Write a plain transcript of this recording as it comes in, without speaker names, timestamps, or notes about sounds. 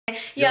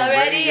Y'all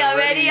ready? Y'all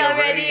ready? Y'all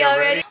ready? Y'all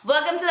ready?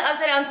 Welcome to the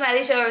Upside Down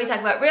Smilie Show, where we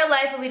talk about real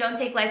life, but we don't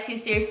take life too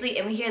seriously,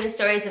 and we hear the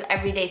stories of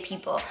everyday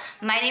people.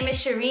 My name is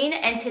Shereene,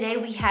 and today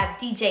we have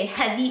DJ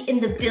Heavy in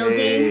the building.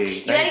 Hey,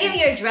 you gotta give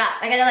me your drop.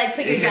 I gotta like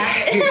put your drop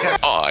in.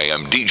 I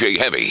am DJ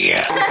Heavy.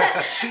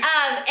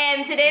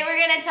 And today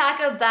we're gonna talk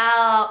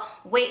about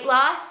weight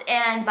loss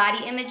and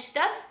body image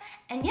stuff.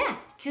 And yeah,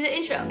 cue the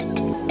intro.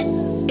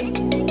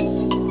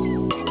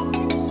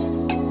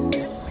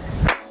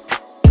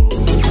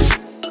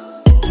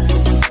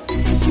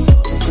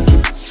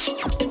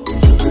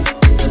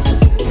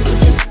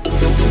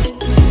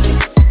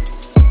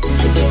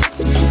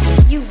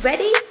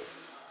 Ready?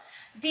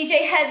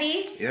 DJ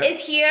Heavy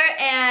is here,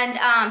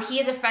 and he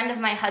is a friend of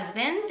my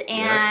husband's,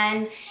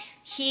 and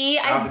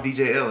shout out to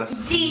DJ Illis.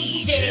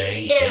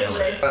 DJ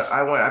Illis.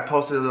 I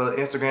posted a little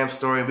Instagram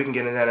story, and we can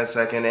get into that in a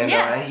second,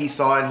 and he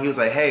saw it, and he was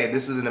like, hey,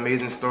 this is an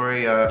amazing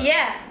story,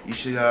 you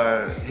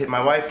should hit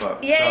my wife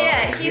up.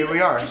 Here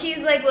we are. He's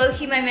like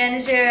low-key my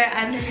manager,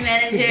 I'm his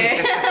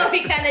manager.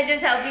 We kind of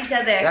just help each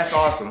other. That's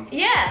awesome.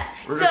 Yeah.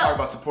 We're going to talk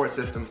about support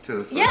systems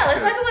too. So yeah,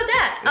 let's talk about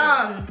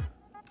that.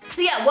 So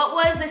yeah, what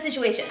was the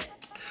situation?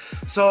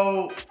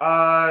 So,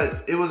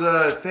 it was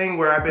a thing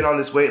where I've been on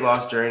this weight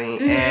loss journey,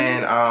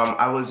 and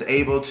I was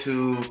able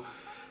to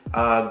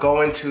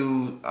go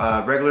into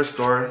a regular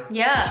store,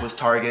 which was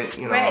Target.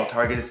 You know,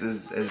 Target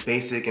is as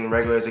basic and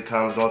regular as it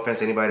comes. No offense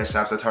to anybody that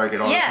shops at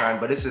Target all the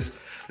time, but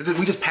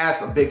we just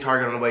passed a big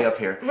Target on the way up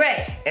here.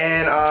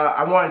 And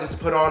I wanted just to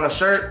put on a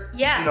shirt,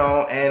 you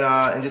know,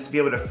 and just to be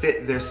able to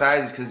fit their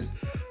sizes, because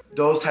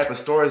those type of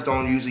stores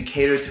don't usually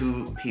cater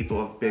to people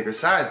of bigger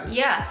sizes.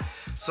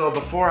 So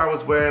before I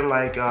was wearing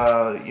like,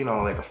 you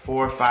know, like a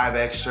 4 or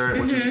 5X shirt,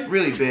 which is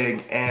really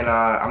big, and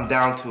I'm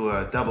down to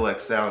a double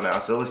XL now.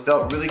 So it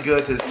felt really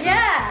good to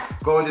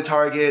go into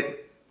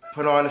Target,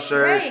 put on a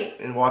shirt,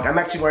 and walk. I'm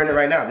actually wearing it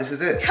right now. This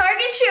is it.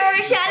 Target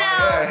shirt, shout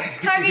out.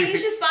 Target, you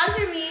should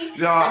sponsor me.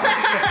 No,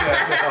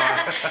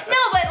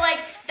 but like,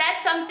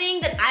 that's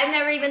something that I've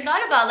never even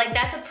thought about. Like,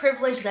 that's a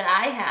privilege that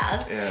I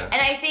have. And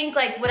I think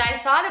like what I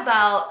thought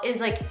about is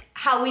like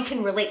how we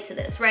can relate to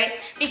this, right?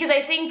 Because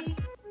I think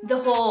the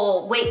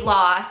whole weight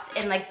loss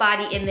and like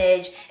body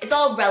image, it's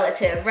all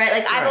relative, right?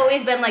 Like I've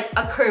always been like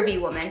a curvy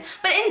woman,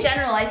 but in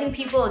general, I think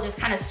people just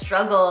kind of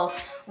struggle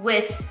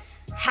with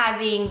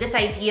having this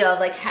idea of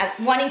like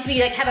wanting to be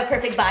like have a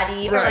perfect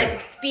body or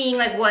like being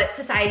like what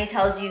society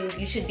tells you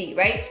should be,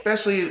 right?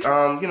 Especially, you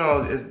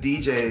know, as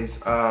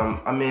DJs,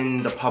 I'm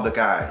in the public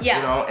eye, you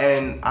know,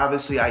 and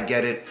obviously I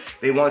get it.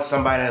 They want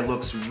somebody that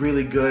looks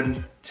really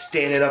good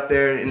standing up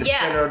there in the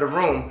center of the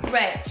room.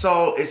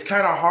 So it's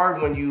kind of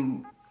hard when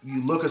you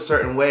look a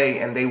certain way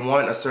and they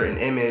want a certain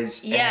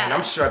image. And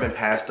I'm sure I've been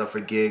passed up for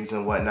gigs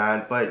and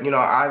whatnot, but you know,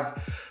 I've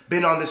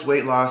been on this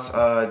weight loss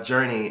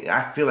journey.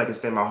 I feel like it's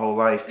been my whole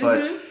life,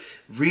 but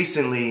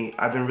recently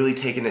I've been really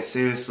taking it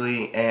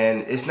seriously,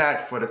 and it's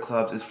not for the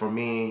clubs, it's for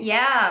me.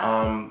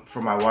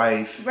 For my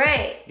wife.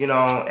 You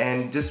know,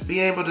 and just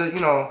being able to, you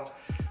know,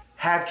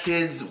 have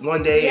kids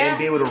one day and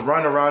be able to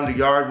run around the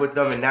yard with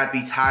them and not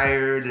be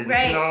tired,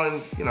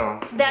 and you know.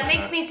 That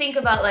makes me think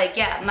about like,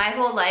 my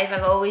whole life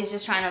I've always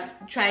just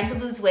trying to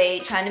lose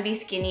weight, trying to be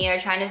skinnier,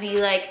 trying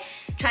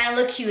to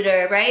look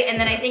cuter, right? And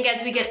then I think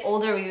as we get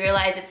older, we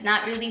realize it's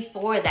not really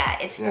for that.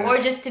 It's for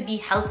just to be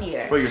healthier.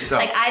 It's for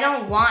yourself. Like I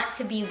don't want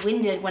to be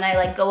winded when I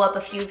like go up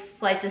a few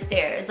flights of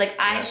stairs. Like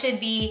I should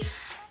be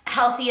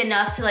healthy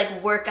enough to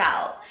like work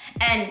out.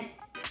 And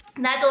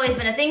that's always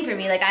been a thing for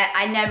me. Like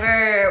I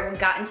never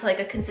got into like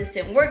a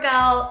consistent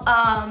workout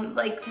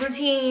like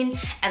routine,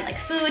 and like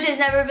food has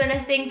never been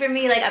a thing for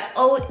me. Like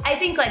I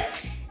think like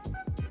for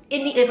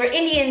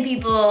Indian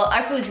people,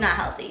 our food's not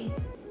healthy.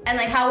 And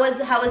like how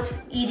was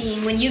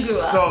eating when you grew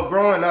up? So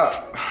growing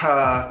up,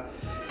 I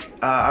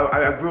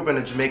grew up in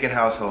a Jamaican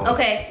household.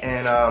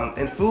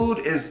 And food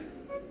is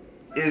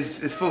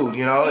food,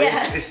 you know?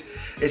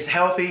 It's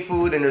healthy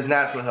food and there's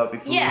not so healthy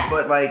food.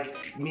 But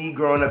like me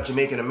growing up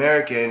Jamaican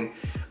American,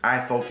 I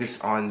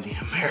focus on the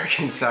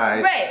American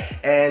side.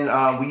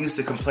 And we used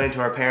to complain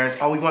to our parents,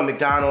 oh, we want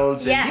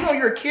McDonald's. And you know,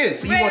 you're a kid,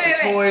 so you want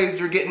the toys,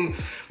 you're getting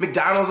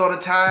McDonald's all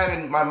the time,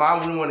 and my mom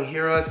wouldn't want to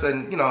hear us,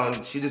 and you know,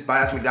 she just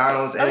buy us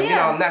McDonald's. And you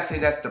know, I'm not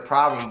saying that's the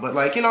problem, but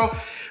like, you know,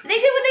 they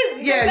do what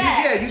they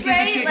best,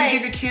 you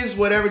give your kids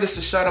whatever just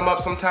to shut them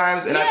up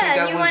sometimes, and I think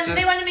that was just,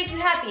 they want to make you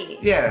happy.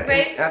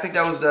 I think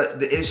that was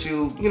the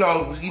issue. You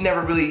know, you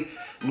never really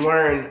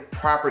learn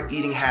proper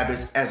eating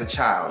habits as a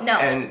child,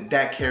 and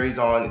that carries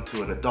on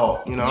into an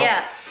adult, you know?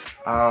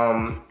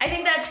 I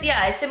think that's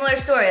a similar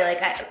story.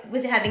 Like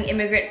with having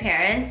immigrant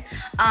parents,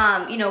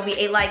 you know, we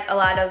ate like a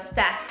lot of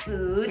fast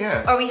food,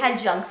 or we had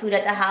junk food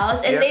at the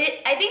house, and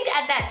I think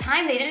at that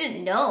time they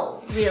didn't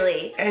know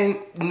really. And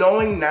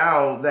knowing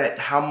now that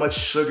how much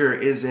sugar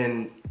is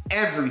in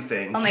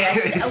everything. Oh my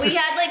gosh, we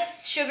had like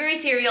sugary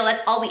cereal.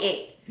 That's all we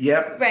ate.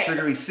 Yep, right.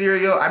 Sugary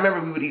cereal. I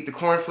remember we would eat the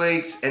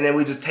cornflakes, and then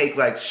we just take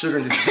like sugar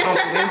and just dump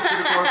it into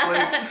the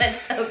cornflakes.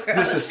 That's so gross.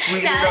 Just to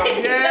sweeten it up.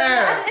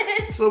 Yeah,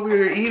 that's what we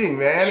were eating,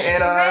 man.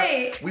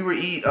 And we would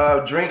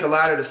drink a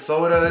lot of the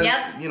sodas.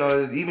 Yep. You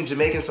know, even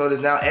Jamaican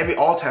sodas now.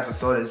 All types of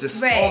soda is just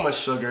so much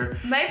sugar.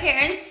 My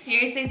parents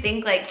seriously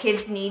think like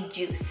kids need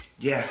juice.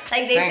 Yeah.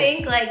 Like they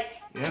think like.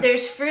 Yeah.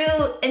 There's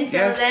fruit, and so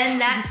then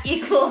that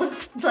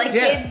equals like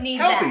kids need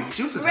healthy. That.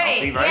 Juice is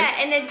healthy, right? Yeah,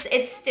 and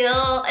it's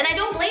still, and I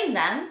don't blame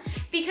them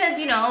because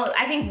you know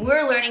I think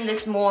we're learning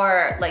this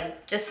more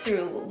like just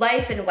through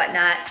life and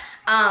whatnot.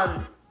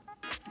 But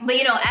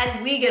you know,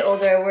 as we get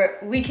older,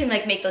 we can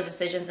like make those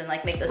decisions and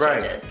like make those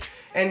changes.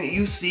 And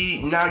you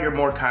see, now you're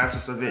more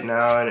conscious of it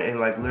now, and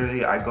like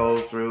literally I go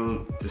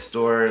through the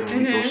store and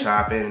we go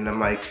shopping, and I'm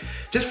like,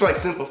 just for like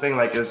simple thing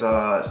like this,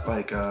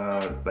 like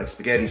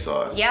spaghetti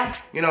sauce. Yeah.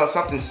 You know,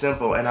 something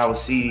simple, and I will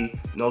see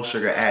no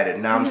sugar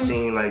added. Now I'm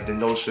seeing like the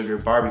no sugar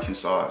barbecue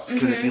sauce,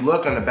 because if you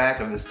look on the back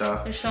of this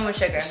stuff, there's so much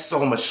sugar. There's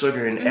so much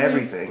sugar in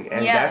everything,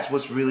 and that's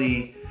what's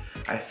really,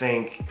 I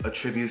think,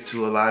 attributes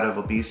to a lot of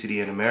obesity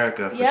in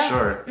America for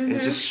sure.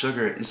 It's just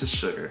sugar. It's just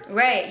sugar.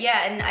 Right.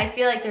 Yeah, and I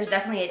feel like there's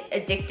definitely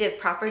addictive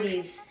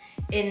properties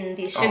in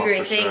these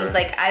sugary things. Sure.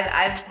 Like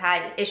I've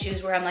had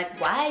issues where I'm like,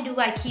 why do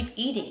I keep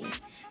eating?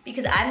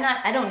 Because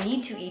I don't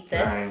need to eat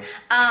this.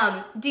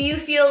 Right. Do you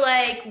feel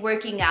like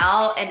working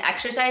out and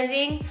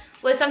exercising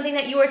was something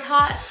that you were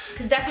taught?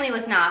 Because definitely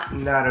was not.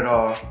 Not at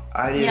all.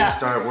 I didn't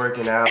start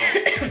working out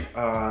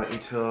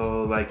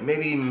until like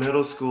maybe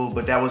middle school,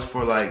 but that was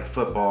for like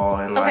football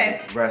and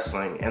like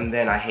wrestling, and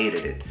then I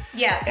hated it.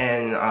 Yeah.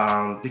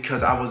 And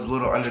because I was a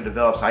little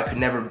underdeveloped, so I could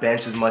never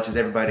bench as much as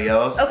everybody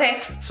else.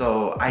 Okay.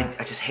 So I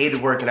just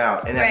hated working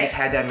out, and I just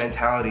had that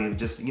mentality of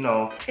just, you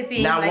know, it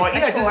being not like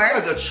a chore.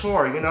 Just like a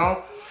chore, you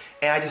know.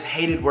 And I just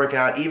hated working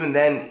out. Even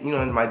then, you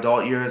know, in my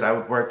adult years, I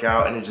would work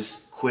out and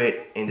just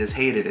quit and just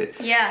hated it.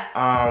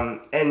 Yeah.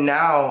 And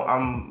now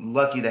I'm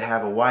lucky to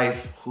have a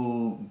wife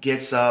who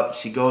gets up,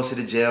 she goes to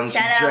the gym,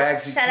 shout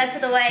out to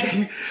the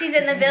wife. She's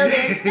in the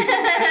building.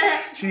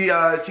 She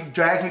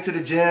drags me to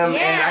the gym,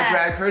 and I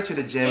drag her to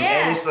the gym,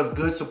 and it's a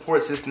good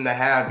support system to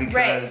have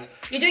because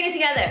you're doing it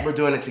together. We're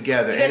doing it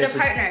together. You guys are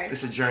partners.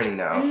 It's a journey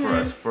now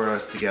for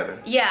us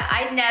together. Yeah,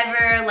 I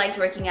never liked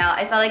working out.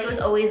 I felt like it was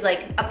always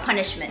like a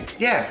punishment.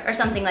 Yeah. Or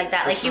something like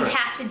that. Like you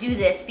have to do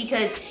this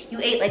because you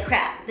ate like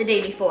crap the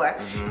day before.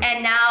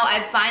 And now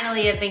I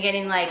finally have been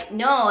getting like,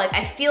 no, like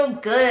I feel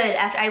good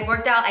after I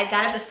worked out. I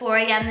got up at 4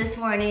 a.m. this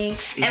morning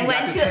and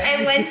went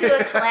to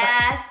a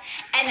class.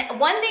 And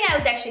one thing I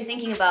was actually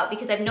thinking about,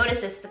 because I've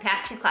noticed this the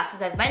past 2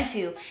 classes I've been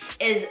to,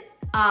 is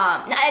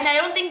and I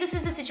don't think this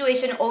is the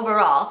situation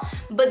overall,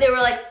 but they were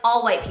like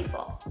all white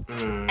people.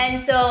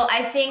 And so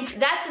I think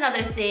that's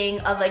another thing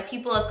of like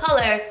people of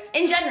color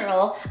in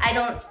general. I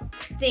don't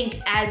think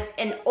as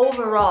an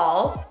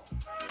overall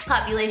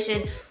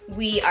population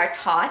we are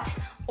taught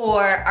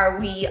or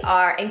we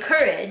are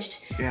encouraged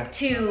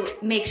to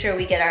make sure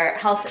we get our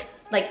health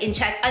like in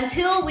check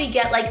until we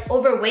get like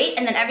overweight,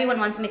 and then everyone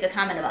wants to make a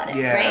comment about it,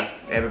 right?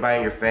 Everybody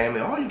in your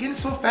family, oh, you're getting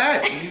so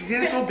fat, you're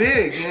getting so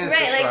big.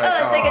 Right, like,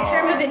 oh, it's like a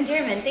term of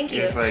endearment, thank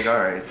you. It's like, all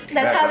right.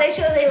 That's how they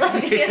show they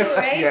love you,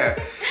 right? Yeah,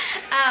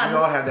 we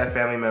all have that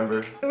family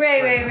member.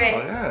 Right, like, right.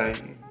 Oh, yeah,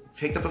 you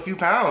picked up a few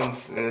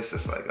pounds, and it's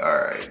just like, all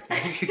right.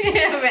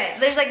 Right,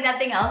 there's like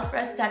nothing else for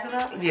us to talk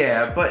about?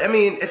 Yeah, but I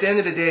mean, at the end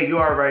of the day, you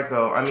are right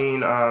though. I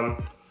mean,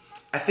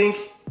 I think,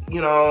 you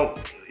know,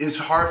 it's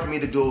hard for me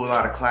to do a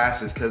lot of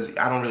classes because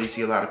I don't really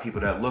see a lot of people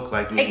that look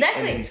like me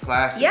in these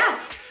classes. Yeah.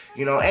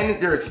 You know,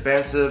 and they're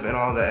expensive and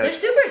all that. They're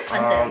super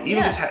expensive.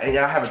 Even just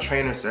I have a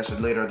trainer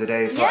session later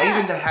today, so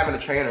even having a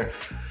trainer,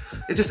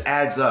 it just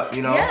adds up,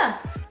 you know. Yeah.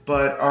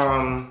 But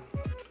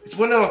it's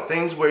one of those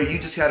things where you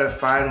just gotta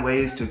find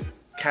ways to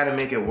kind of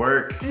make it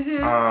work. You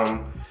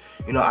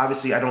know,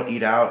 obviously I don't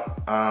eat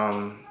out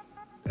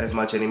as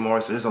much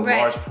anymore, so there's a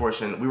large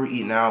portion. We were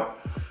eating out.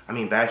 I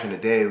mean, back in the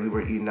day, we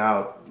were eating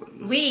out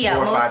 4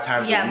 or 5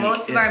 times a week.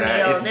 Most of our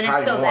meals, and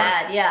it's so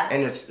bad,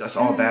 And it's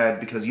all bad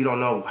because you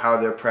don't know how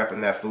they're prepping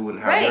that food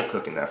and how they're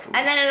cooking that food.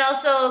 And then it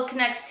also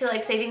connects to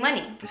like saving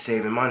money. It's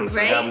saving money, so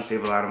now we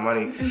save a lot of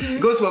money. It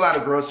goes to a lot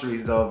of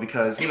groceries though,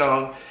 because you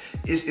know,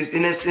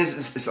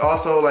 it's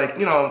also like,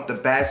 you know, the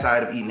bad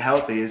side of eating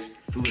healthy is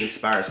food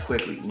expires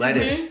quickly.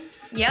 Lettuce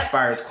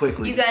expires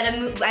quickly. You gotta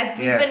move. We've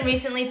been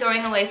recently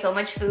throwing away so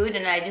much food,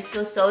 and I just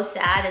feel so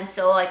sad and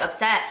so like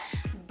upset.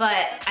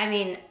 But I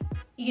mean,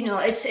 you know,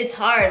 it's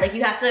hard. Like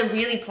you have to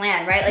really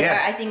plan, right? Like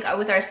I think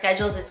with our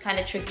schedules, it's kind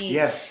of tricky.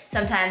 Yeah.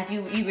 Sometimes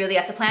you really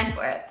have to plan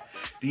for it.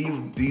 Do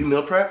you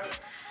meal prep?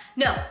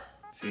 No.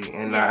 See,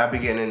 and I've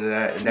been getting into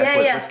that, and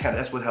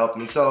that's what helped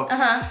me. So.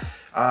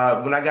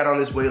 When I got on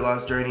this weight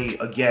loss journey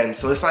again,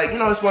 so it's like, you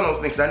know, it's one of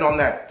those things. I know I'm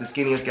not the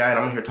skinniest guy, and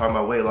I'm here talking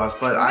about weight loss,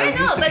 but I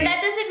know, but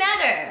that doesn't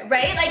matter,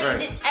 right?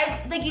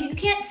 Like, like you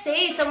can't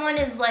say someone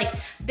is like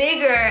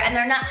bigger and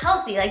they're not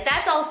healthy. Like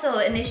that's also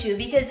an issue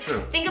because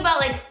think about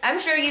like, I'm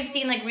sure you've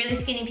seen like really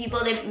skinny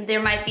people. They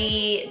might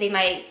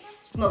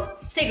smoke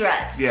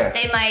cigarettes. Yeah.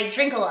 They might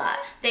drink a lot.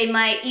 They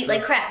might eat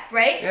like crap,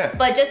 right? Yeah.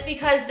 But just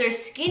because they're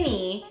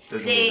skinny,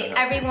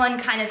 everyone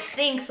kind of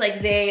thinks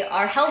like they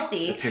are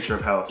healthy. The picture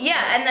of health.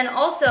 Yeah, and then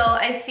also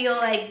I feel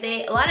like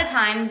a lot of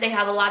times they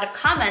have a lot of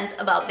comments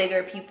about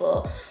bigger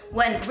people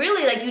when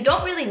really like you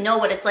don't really know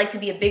what it's like to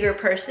be a bigger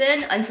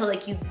person until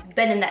like you've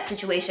been in that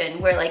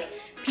situation where like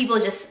people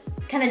just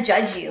kind of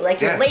judge you, like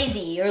you're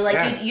lazy or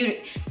like you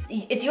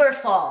it's your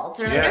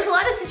fault, or like there's a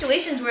lot of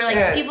situations where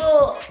like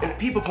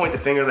people point the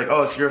finger like,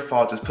 oh, it's your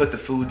fault, just put the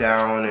food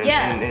down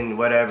and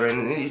whatever,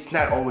 and it's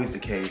not always the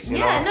case, you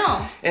know?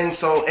 No. And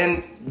so,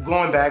 and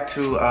going back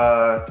to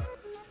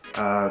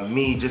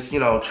me just, you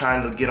know,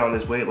 trying to get on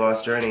this weight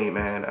loss journey,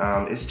 man,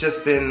 it's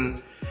just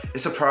been,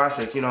 it's a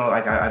process, you know,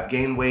 like I've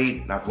gained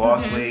weight and I've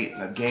lost weight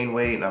and I've gained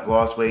weight and I've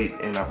lost weight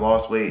and I've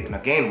lost weight and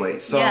I've gained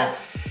weight. So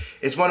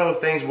it's one of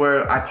those things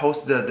where I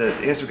posted the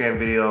Instagram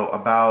video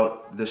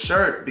about the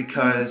shirt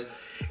because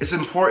it's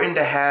important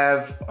to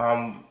have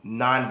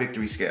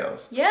non-victory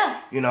scales. Yeah.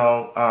 You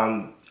know,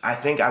 I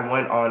think I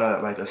went on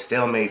a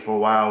stalemate for a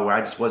while where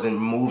I just wasn't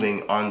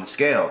moving on the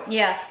scale.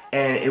 Yeah.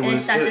 And it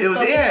was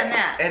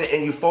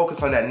and you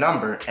focus on that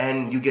number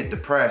and you get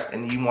depressed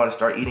and you want to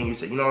start eating. You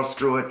say, you know,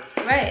 screw it.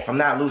 Right. If I'm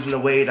not losing the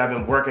weight, I've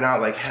been working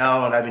out like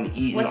hell and I've been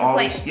eating all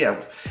this. Yeah.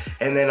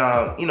 And then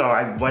you know,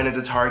 I went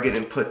into Target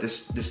and put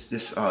this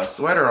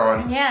sweater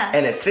on. Yeah.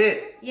 And it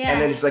fit. Yeah. And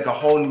then it's like a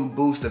whole new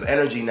boost of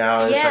energy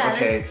now. And it's like,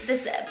 okay,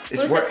 this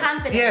boost of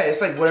confidence. Yeah,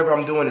 it's like whatever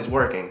I'm doing is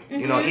working.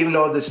 You know, even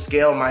though the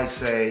scale might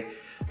say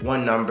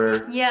one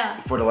number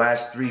for the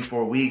last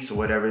 3-4 weeks or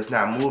whatever, it's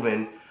not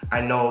moving. I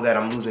know that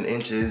I'm losing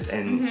inches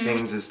and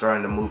things are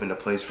starting to move into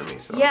place for me.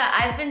 So yeah,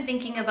 I've been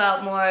thinking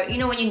about more, you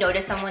know, when you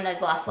notice someone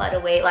that's lost a lot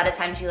of weight, a lot of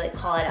times you like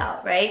call it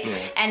out, right?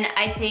 Yeah. And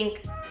I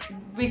think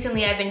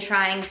recently I've been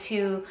trying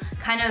to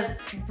kind of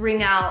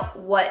bring out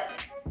what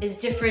is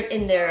different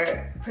in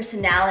their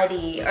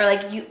personality, or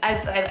like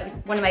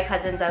one of my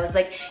cousins, I was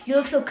like, you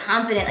look so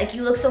confident, like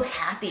you look so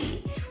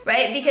happy,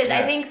 right? Because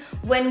I think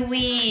when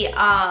we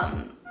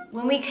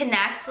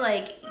connect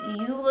like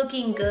you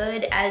looking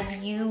good as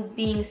you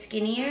being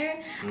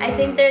skinnier, I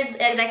think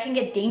that can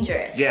get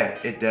dangerous. Yeah,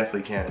 it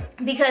definitely can.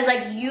 Because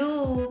like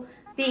you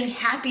being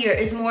happier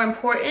is more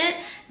important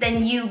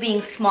than you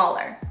being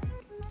smaller.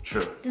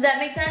 True. Does that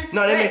make sense?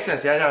 No, that makes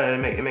sense. Yeah, no,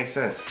 it makes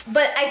sense.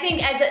 But I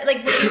think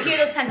like when you hear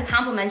those kinds of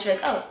compliments, you're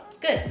like, oh,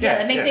 good. Yeah,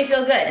 that makes me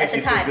feel good at the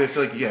time.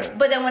 Feel good,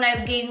 But then when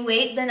I gain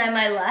weight, then am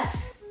I less?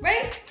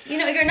 Right? You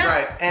know, you're not.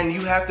 Right, and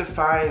you have to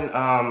find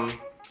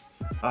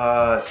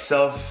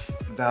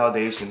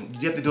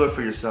self-validation. You have to do it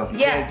for yourself. You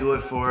can't do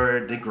it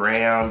for the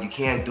gram. You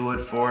can't do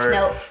it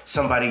for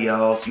somebody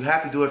else. You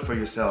have to do it for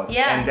yourself.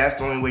 Yeah. And that's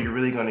the only way you're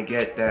really gonna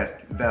get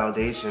that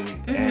validation.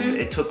 And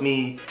it took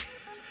me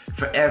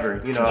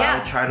forever. You know, I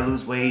would try to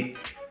lose weight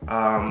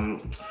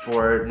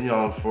for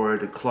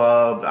the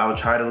club. I would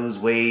try to lose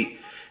weight,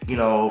 you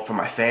know, for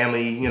my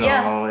family, you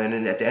know, and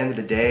then at the end of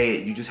the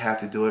day, you just have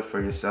to do it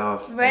for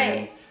yourself. Right.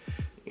 And,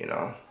 you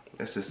know,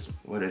 that's just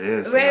what it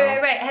is.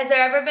 Right. Has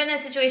there ever been a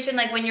situation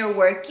like when you're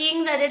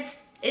working that it's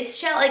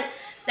like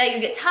that you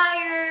get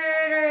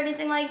tired or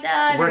anything like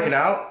that? Working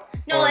out?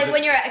 No, like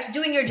when you're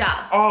doing your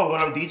job. Oh,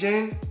 when I'm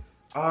DJing?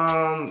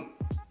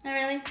 Not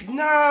really?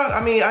 No,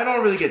 I mean, I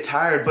don't really get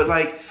tired, but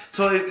like,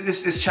 so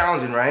it's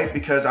challenging, right?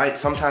 Because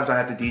sometimes I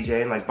have to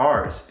DJ in like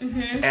bars,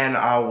 and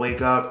I'll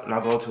wake up and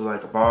I'll go to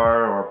like a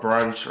bar or a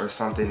brunch or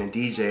something and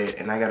DJ,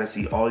 and I gotta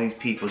see all these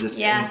people just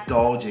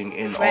indulging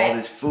in all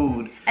this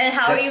food. And then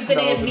how are you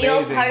gonna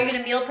meal? How are you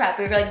gonna meal prep?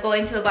 You're like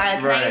going to a bar, like,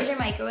 can I use your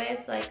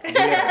microwave? Like,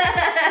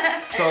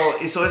 so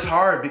it's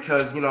hard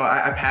because, you know,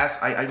 I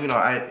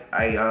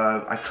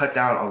cut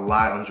down a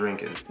lot on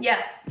drinking.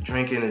 Yeah.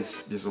 Drinking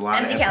there's a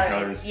lot of empty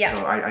calories. Yeah.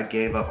 So I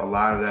gave up a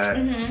lot of that.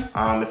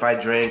 If I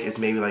drink, it's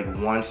maybe like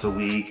once a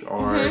week,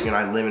 or you know,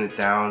 I limit it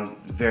down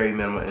very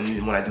minimal.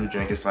 And when I do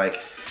drink, it's like,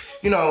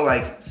 you know,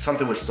 like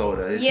something with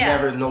soda. It's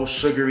never no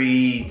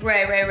sugary.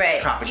 Right.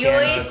 You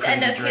always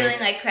end up feeling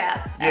like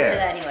crap after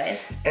that, anyways.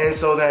 And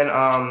so then,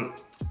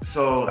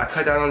 so I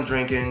cut down on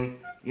drinking.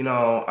 You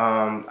know,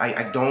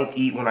 I don't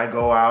eat when I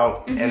go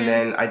out, and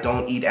then I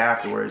don't eat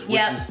afterwards,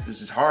 which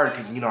is hard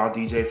because, you know, I'll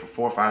DJ for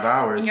 4 or 5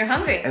 hours. And you're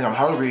hungry. And I'm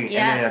hungry,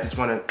 and then I just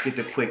want to get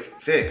the quick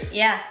fix.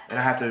 Yeah. And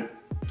I have to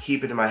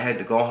keep it in my head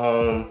to go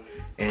home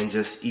and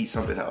just eat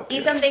something healthy.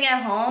 Eat something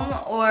at home,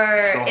 or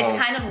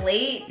it's kind of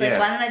late. Like,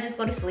 why don't I just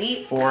go to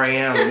sleep? 4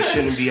 a.m. We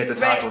shouldn't be at the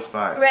taco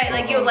spot. Right,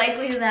 like you'll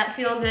likely not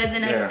feel good the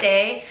next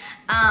day.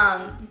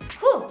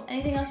 Cool.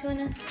 Anything else you want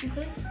to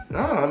include? No,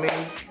 I mean,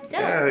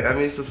 I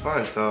mean, this was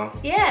fun, so.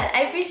 Yeah,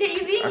 I appreciate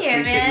you being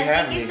here, man.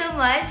 Thank you so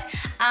much.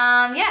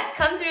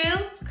 Come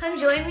through, come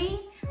join me.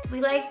 We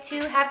like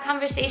to have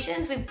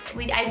conversations.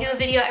 I do a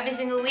video every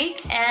single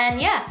week, and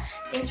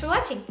thanks for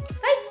watching.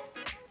 Bye.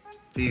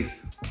 Peace.